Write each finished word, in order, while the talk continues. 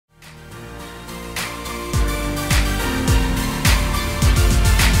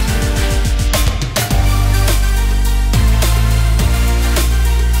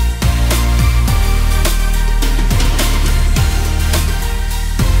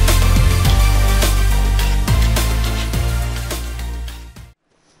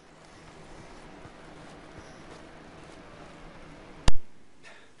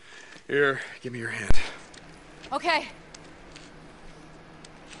Here, give me your hand. Okay.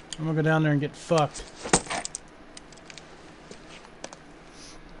 I'm gonna go down there and get fucked.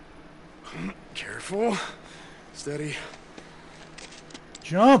 Careful. Steady.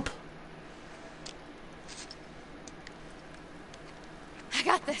 Jump! I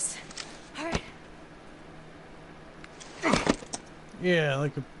got this. Alright. Yeah,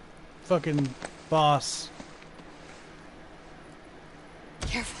 like a fucking boss.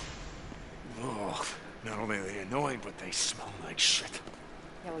 Careful. Oh, not only are they annoying, but they smell like shit.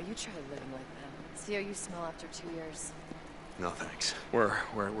 Yeah, well, you try living like them. See how you smell after 2 years. No thanks. Where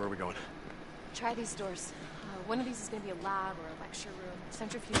are we going? Try these doors. One of these is going to be a lab or a lecture room.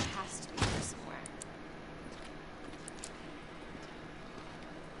 Centrifuge has to be here somewhere.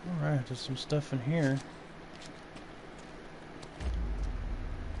 Alright, there's some stuff in here.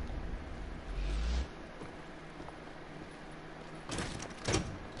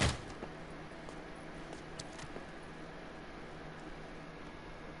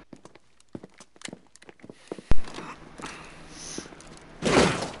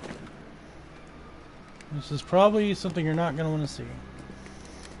 This is probably something you're not going to want to see.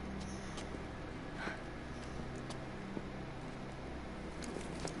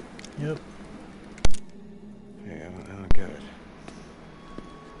 Yep. Hey, I don't get it.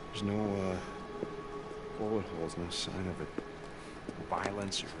 There's no, bullet holes, no sign of it.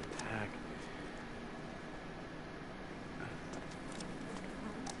 Violence or attack.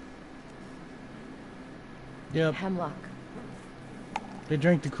 Yep. Hemlock. They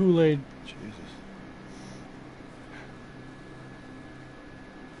drank the Kool-Aid. Jesus.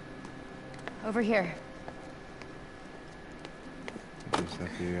 Over here. Is that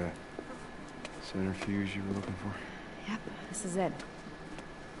the, centrifuge you were looking for? Yep, this is it.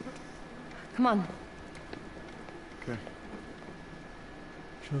 Come on. Okay.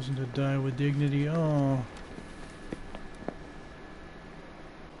 Chosen to die with dignity. Oh.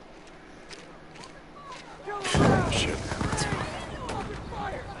 Shit.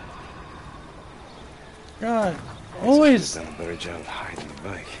 God. Always. Done a better job of hiding the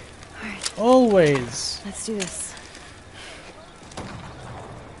bike. Alright, Always. let's do this.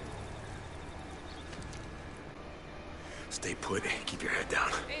 Stay put. Keep your head down.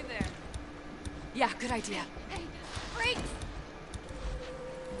 Hey there. Yeah, good idea. Hey, brakes!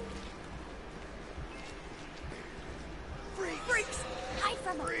 Freaks! Hide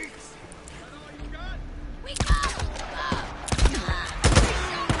from them! Freaks! We go!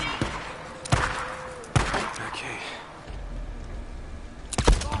 Okay.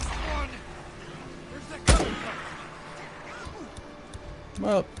 Lost one. Where's that coming from?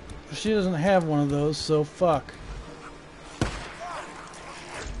 Well, she doesn't have one of those, so fuck.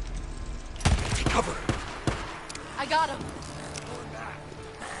 Take cover. I got him.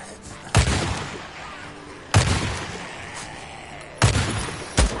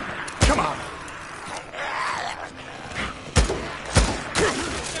 Come on.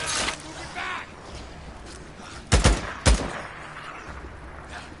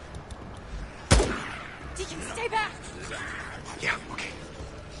 Deacon, stay back! Yeah, okay.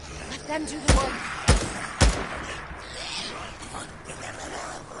 Let them do the work.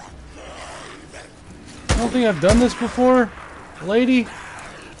 I don't think I've done this before, lady.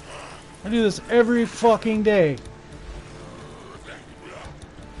 I do this every fucking day.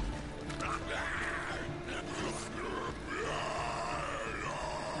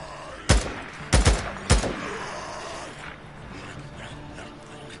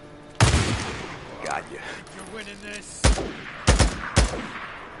 Got you. You're winning this.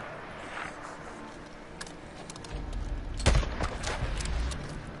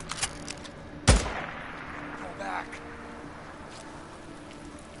 Go back.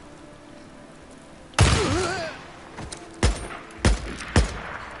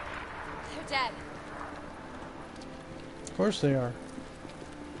 They're dead. Of course they are.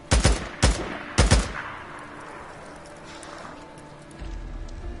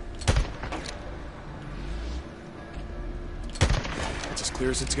 It's as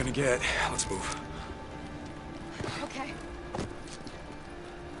clear as it's gonna get. Let's move. Okay.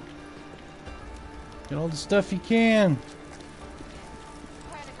 Get all the stuff you can.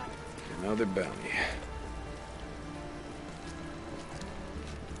 Alright, I got it. Another bounty.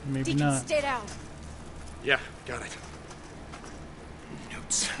 Maybe Deacon, not. stay down. Yeah, got it.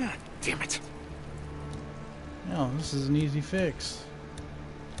 Notes. Damn it. No, this is an easy fix.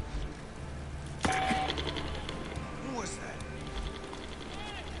 Who was that?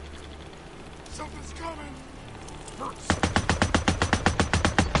 Something's coming. Hurts.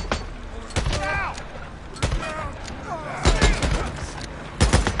 Now!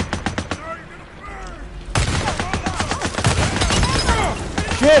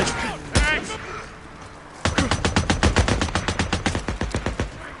 shit! Thanks.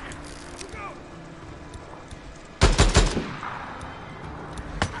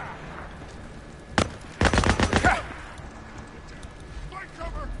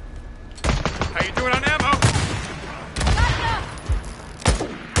 How you doing on ammo? Not enough!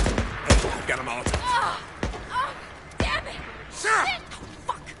 I've got them all. Oh, damn it! Sarah! Shit! Oh,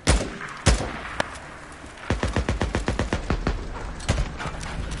 fuck!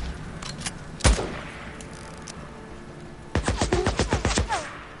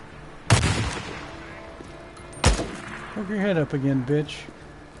 Poke your head up again, bitch.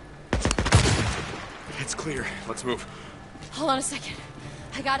 It's clear. Let's move. Hold on a second.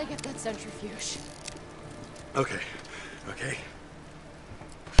 I gotta get that centrifuge. Okay. Okay.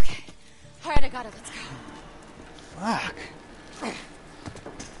 Okay. Alright, I got it. Let's go. Fuck. Oh,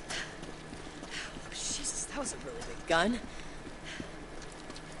 Jesus, that was a really big gun.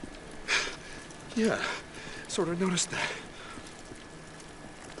 Yeah. Sort of noticed that.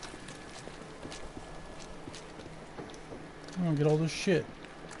 I don't get all this shit.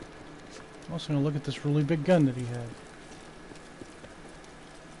 I'm also gonna look at this really big gun that he had.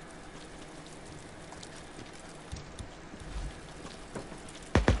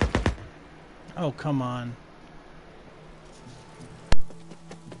 Oh, come on.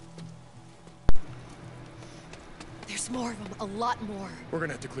 There's more of them. A lot more. We're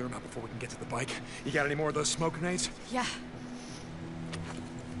gonna have to clear them out before we can get to the bike. You got any more of those smoke grenades? Yeah.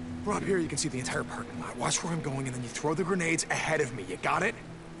 We're up here, you can see the entire parking lot. Watch where I'm going, and then you throw the grenades ahead of me. You got it?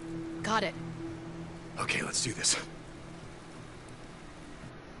 Got it. Okay, let's do this.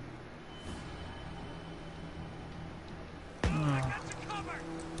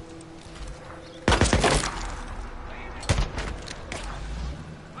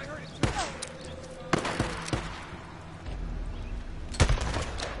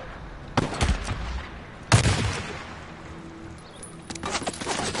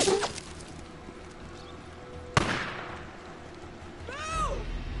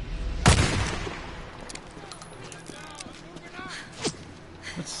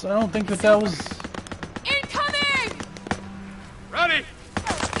 I don't think that was... Incoming! Ready!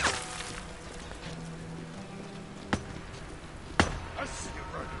 I see you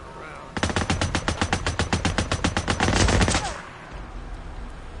running around.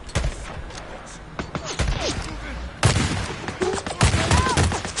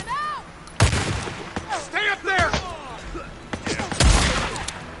 Stay up there!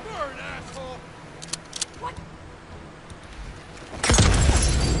 Burn, asshole! What?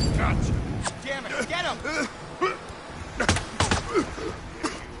 Gotcha. Damn it, get him!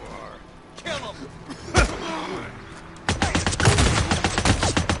 Kill him!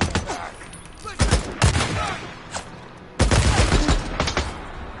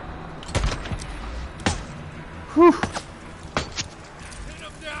 Whew. Hit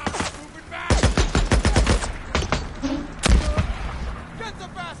him down! Moving back! Get the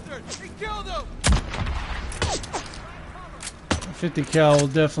bastard! He killed him! 50 cal will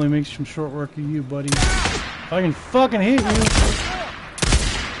definitely make some short work of you, buddy. If I can fucking hit you.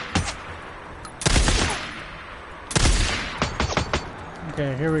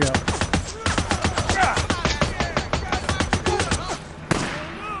 Okay, here we go.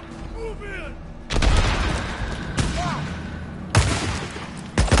 Move in!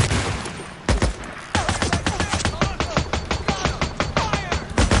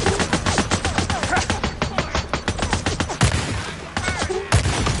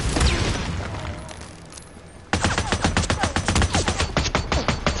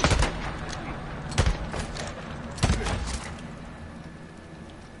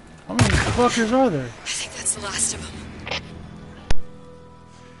 How many fuckers are there? I think that's the last of them.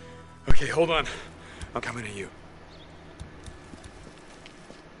 Okay, hold on. I'm coming to you.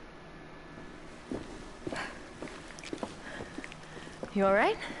 You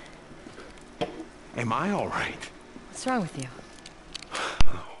alright? Am I all right? What's wrong with you?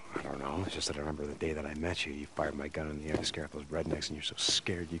 Oh, I don't know. It's just that I remember the day that I met you. You fired my gun in the air to scare off those rednecks, and you're so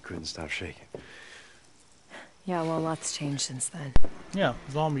scared you couldn't stop shaking. Yeah, well, lots changed since then. Yeah,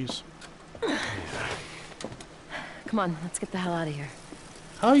 zombies. Come on, let's get the hell out of here.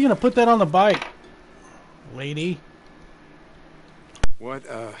 How are you gonna put that on the bike, lady? What,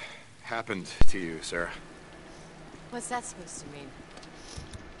 happened to you, Sarah? What's that supposed to mean?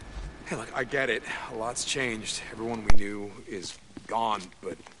 Hey, look, I get it. A lot's changed. Everyone we knew is gone,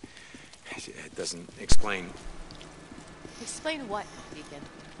 but it doesn't explain. Explain what, Deacon?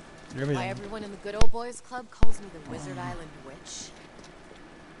 Why Everything. everyone in the good old boys club calls me the Wizard Island Witch?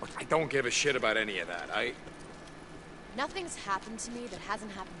 Look, I don't give a shit about any of that. Nothing's happened to me that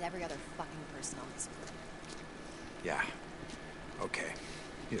hasn't happened to every other fucking person on this planet. Yeah. Okay.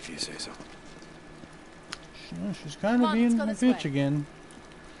 If you say so. She's kind Come of on, being a let's go this bitch way. again.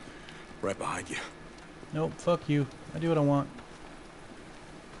 Right behind you. Nope, fuck you. I do what I want.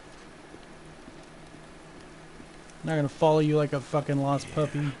 I'm not gonna follow you like a fucking lost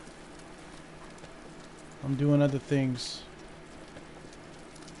puppy. I'm doing other things.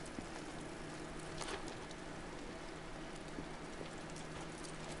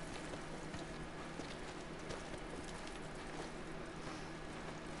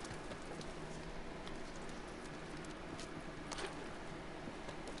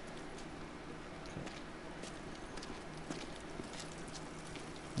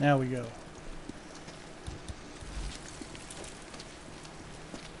 Now we go.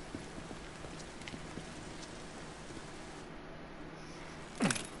 I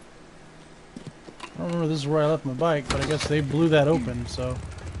don't remember this is where I left my bike, but I guess they blew that open, so.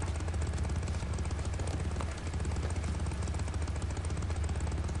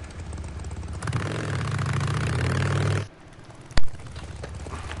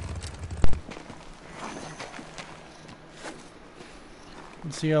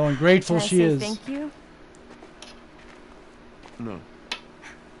 Let's see how ungrateful Can I she say is. thank you? No.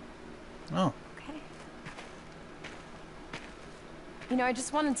 Oh. Okay. You know, I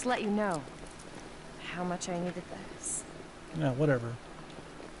just wanted to let you know how much I needed this. Yeah, whatever.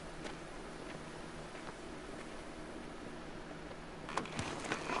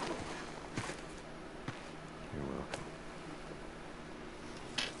 You're welcome.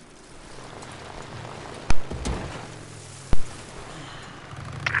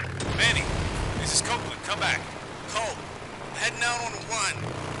 Manny, this is Copeland. Come back. Cole, I'm heading out on a run. I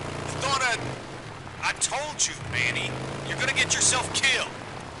thought I told you, Manny. You're gonna get yourself killed.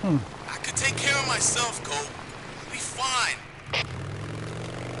 I could take care of myself, Cole. I'll be fine.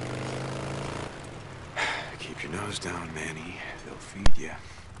 Keep your nose down, Manny. They'll feed you.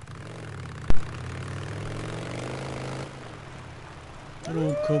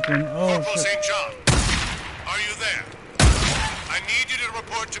 Hello, Copeland. Oh, Corporal shit. St. John, are you there? I need you to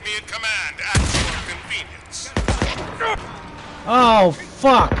report to me in command at your convenience. Oh,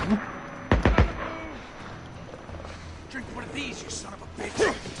 fuck. Drink one of these, you son of a bitch!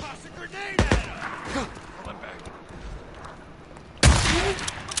 Toss a grenade at him! Pull him back. I'm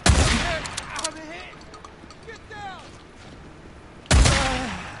hit! Get down!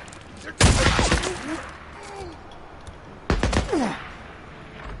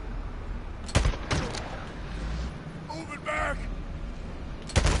 Move it back!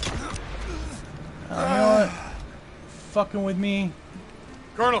 You know what? Fucking with me.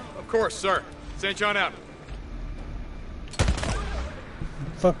 Colonel, of course, sir. St. John out.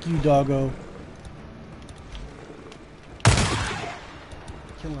 Fuck you, doggo.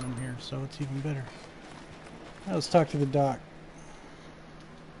 Killing him here, so it's even better. Now let's talk to the doc.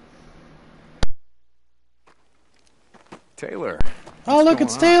 Taylor. Oh, look,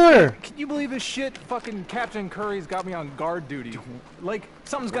 it's Taylor! Can you believe this shit? Fucking Captain Curry's got me on guard duty. Like,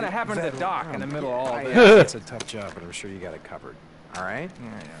 something's gonna happen to the dock in the middle of all this. It's a tough job, but I'm sure you got it covered. All right?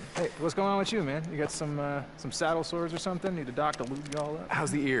 Hey, what's going on with you, man? You got some saddle sores or something? Need a doc to lube you all up?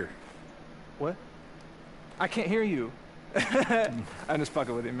 How's the ear? What? I can't hear you. I'm just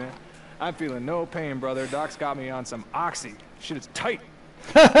fucking with you, man. I'm feeling no pain, brother. Doc's got me on some oxy. Shit is tight.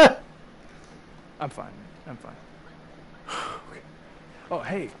 I'm fine, man. I'm fine. Oh,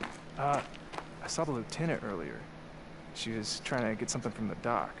 hey. I saw the lieutenant earlier. She was trying to get something from the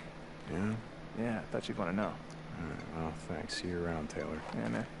dock. Yeah? Yeah, I thought you'd want to know. All right, well, thanks. See you around, Taylor. Yeah,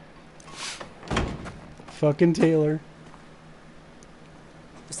 man. Fucking Taylor.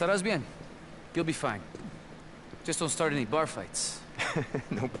 Estarás bien. You'll be fine. Just don't start any bar fights.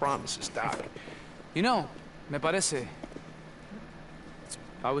 No promises, Doc. You know, me parece.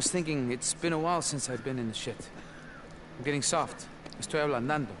 I was thinking it's been a while since I've been in the shit. I'm getting soft. Estoy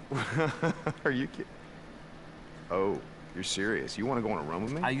ablandando. Are you kidding? Oh, you're serious? You want to go on a run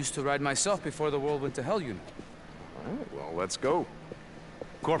with me? I used to ride myself before the world went to hell, you know. All right, well, let's go.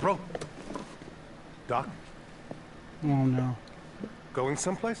 Corporal? Doc? Oh, no. Going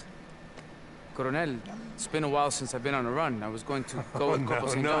someplace? Coronel, it's been a while since I've been on a run. I was going to go with Corporal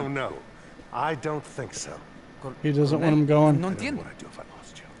St. John. No. I don't think so. He doesn't want him going. No I don't know entiendo. what I'd do if I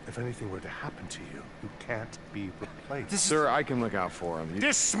lost you. If anything were to happen to you, you can't be replaced. Sir, I can look out for him.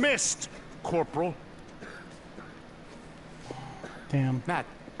 Dismissed, Corporal. Damn. Matt,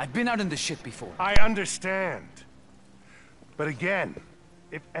 I've been out in the shit before. I understand. But again,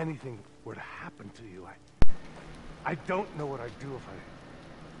 if anything were to happen to you, I don't know what I'd do if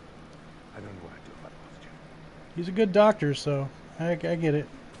I don't know what I'd do if I lost you. He's a good doctor, so I get it.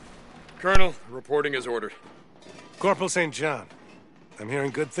 Colonel, reporting as ordered. Corporal St. John, I'm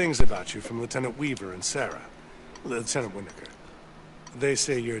hearing good things about you from Lieutenant Weaver and Sarah. Lieutenant Winneker. They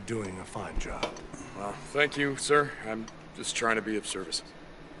say you're doing a fine job. Well, thank you, sir. I'm just trying to be of service.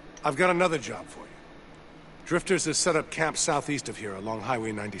 I've got another job for you. Drifters have set up camp southeast of here along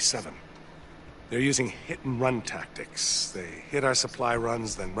Highway 97. They're using hit-and-run tactics. They hit our supply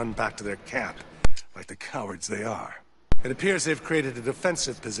runs, then run back to their camp, like the cowards they are. It appears they've created a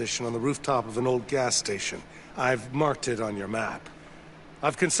defensive position on the rooftop of an old gas station. I've marked it on your map.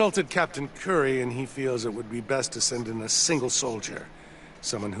 I've consulted Captain Curry, and he feels it would be best to send in a single soldier.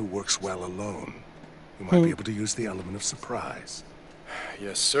 Someone who works well alone. Who might be able to use the element of surprise.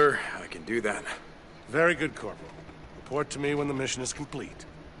 Yes, sir. I can do that. Very good, Corporal. Report to me when the mission is complete.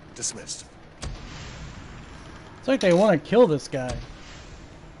 Dismissed. It's like they want to kill this guy.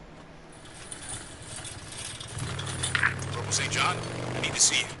 Corporal St. John, I need to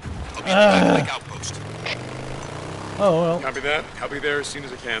see you. I'll be at the Black Lake outpost. Oh, well. Copy that. I'll be there as soon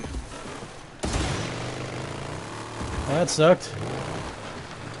as I can. Well, that sucked.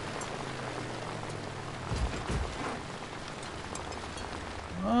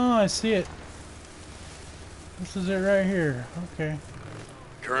 Oh, I see it. This is it right here. Okay.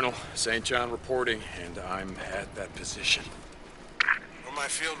 Colonel, St. John reporting, and I'm at that position. Were my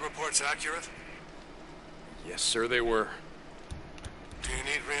field reports accurate? Yes, sir, they were. Do you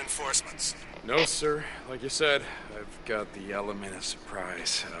need reinforcements? No, sir. Like you said, I've got the element of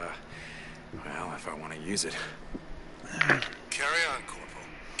surprise. Well, if I want to use it. Carry on, Corporal.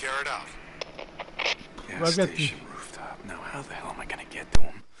 Carry it out. Gas station rooftop. Now, how the hell am I going to get to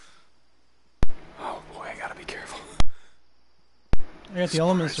him? Oh, boy, I gotta be careful. I got the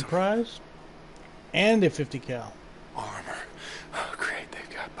element of surprise. And a 50 cal. Armor. Oh, great. They've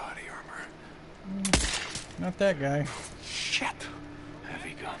got body armor. Not that guy. Shit.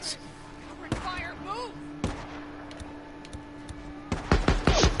 Heavy guns. Fire, move!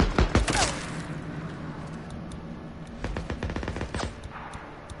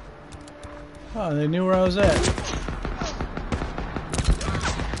 Oh, they knew where I was at.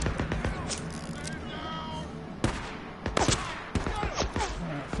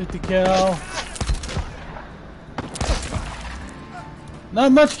 50 cal.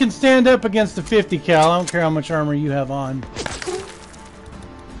 Not much can stand up against the 50 cal. I don't care how much armor you have on.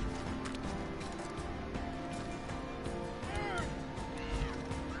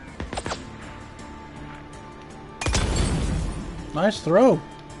 Nice throw.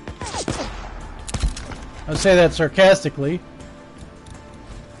 I say that sarcastically.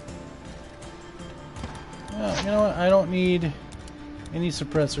 Well, you know what? I don't need any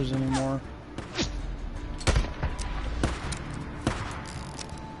suppressors anymore.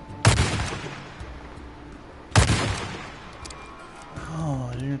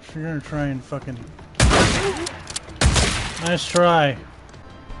 Oh, you're gonna try and fucking... Nice try.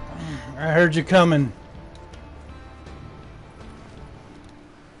 I heard you coming.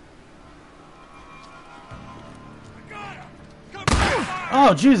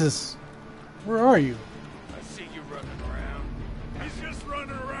 Oh, Jesus! Where are you? I see you running around. He's just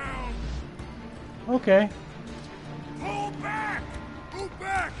running around. Okay. Pull back! Move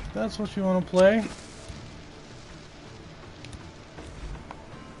back! That's what you want to play.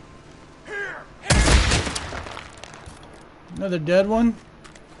 Here! Another dead one?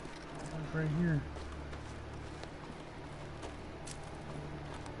 Right here.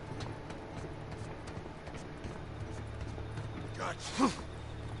 Gotcha.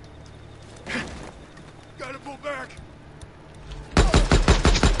 Gotta pull back.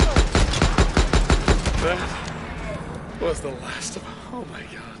 That was the last of them. Oh my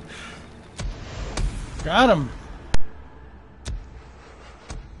god. Got him.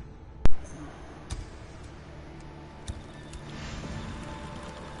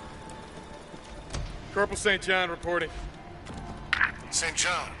 Corporal St. John reporting. St.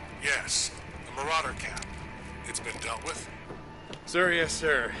 John, yes. The Marauder camp. It's been dealt with? Sir, yes,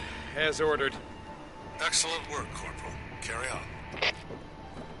 sir. As ordered. Excellent work, Corporal. Carry on.